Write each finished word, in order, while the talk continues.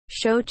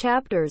show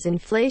chapters.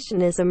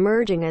 Inflation is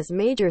emerging as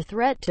major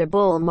threat to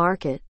bull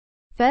market.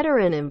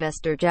 Veteran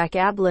investor Jack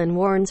Ablin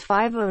warns.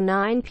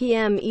 5:09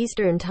 p.m.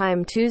 Eastern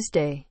Time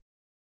Tuesday,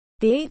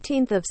 the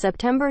 18th of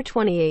September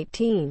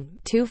 2018,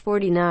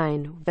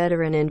 2:49.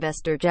 Veteran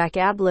investor Jack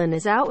Ablin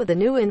is out with a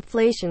new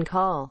inflation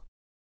call.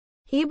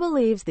 He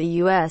believes the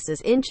U.S.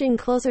 is inching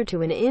closer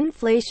to an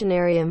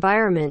inflationary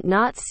environment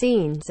not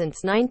seen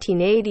since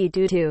 1980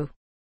 due to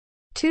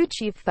two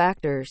chief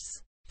factors: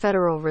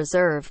 Federal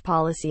Reserve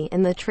policy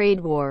and the trade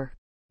war.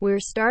 We're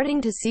starting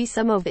to see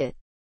some of it.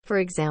 For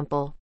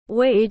example,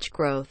 wage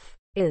growth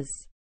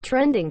is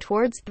trending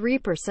towards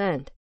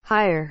 3%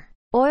 higher,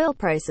 oil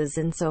prices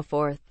and so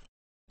forth.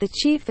 The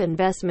chief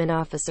investment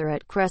officer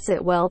at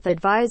Crescent Wealth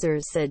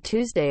Advisors said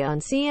Tuesday on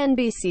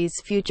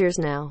CNBC's Futures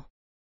Now.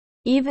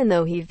 Even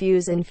though he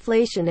views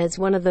inflation as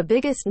one of the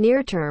biggest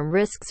near-term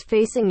risks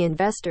facing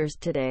investors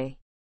today,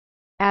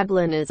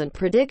 Ablin isn't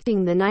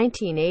predicting the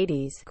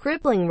 1980s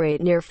crippling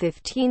rate near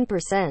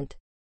 15%.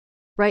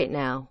 Right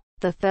now,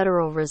 the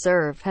Federal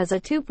Reserve has a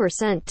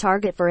 2%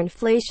 target for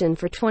inflation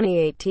for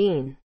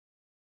 2018.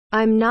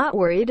 "I'm not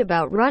worried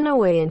about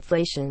runaway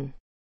inflation,"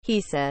 he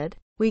said.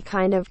 "We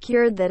kind of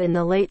cured that in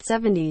the late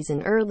 70s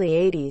and early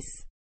 80s.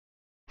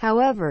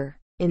 However,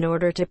 in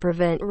order to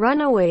prevent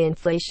runaway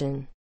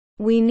inflation,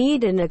 we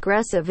need an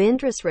aggressive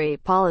interest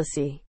rate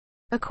policy."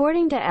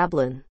 According to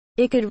Ablin,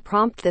 it could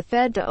prompt the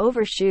Fed to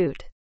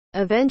overshoot,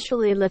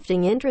 eventually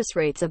lifting interest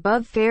rates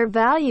above fair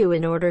value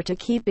in order to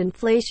keep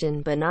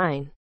inflation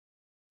benign.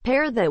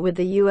 Pair that with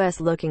the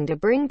U.S. looking to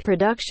bring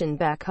production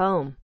back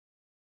home,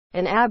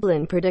 and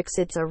Ablin predicts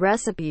it's a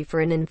recipe for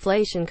an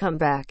inflation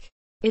comeback.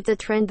 It's a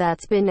trend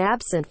that's been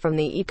absent from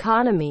the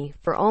economy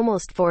for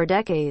almost 4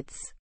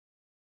 decades.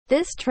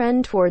 This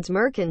trend towards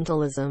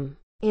mercantilism,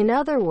 in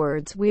other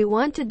words, we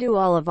want to do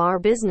all of our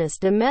business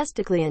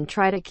domestically and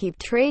try to keep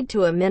trade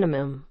to a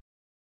minimum,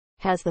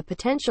 has the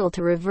potential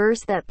to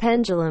reverse that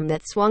pendulum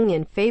that swung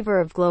in favor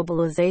of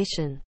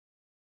globalization,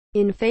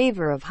 in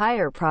favor of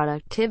higher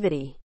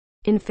productivity,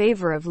 in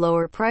favor of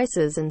lower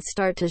prices, and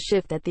start to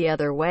shift that the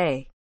other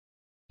way.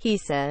 He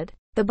said,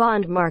 "The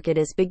bond market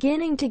is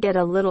beginning to get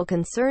a little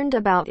concerned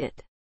about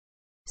it.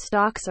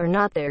 Stocks are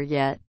not there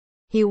yet."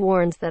 He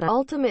warns that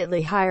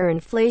ultimately higher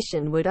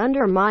inflation would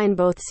undermine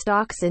both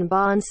stocks and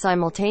bonds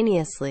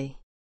simultaneously,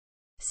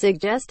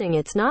 suggesting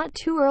it's not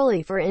too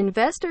early for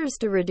investors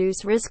to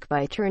reduce risk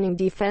by turning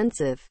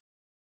defensive.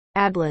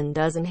 Ablin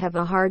doesn't have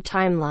a hard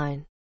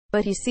timeline,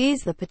 but he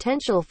sees the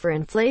potential for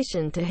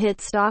inflation to hit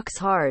stocks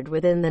hard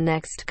within the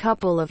next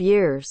couple of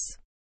years.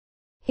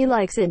 He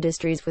likes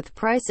industries with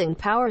pricing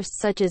power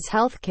such as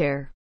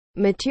healthcare,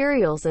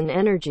 materials and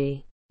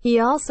energy. He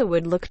also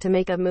would look to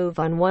make a move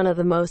on one of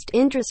the most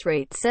interest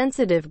rate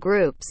sensitive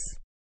groups,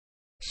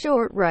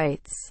 short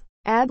rates.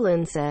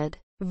 Ablin said,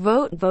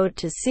 Vote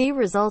to see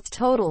results.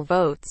 Total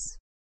votes,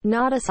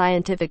 not a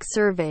scientific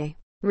survey.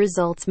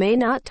 Results may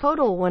not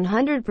total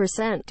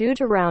 100% due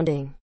to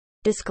rounding.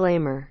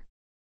 Disclaimer.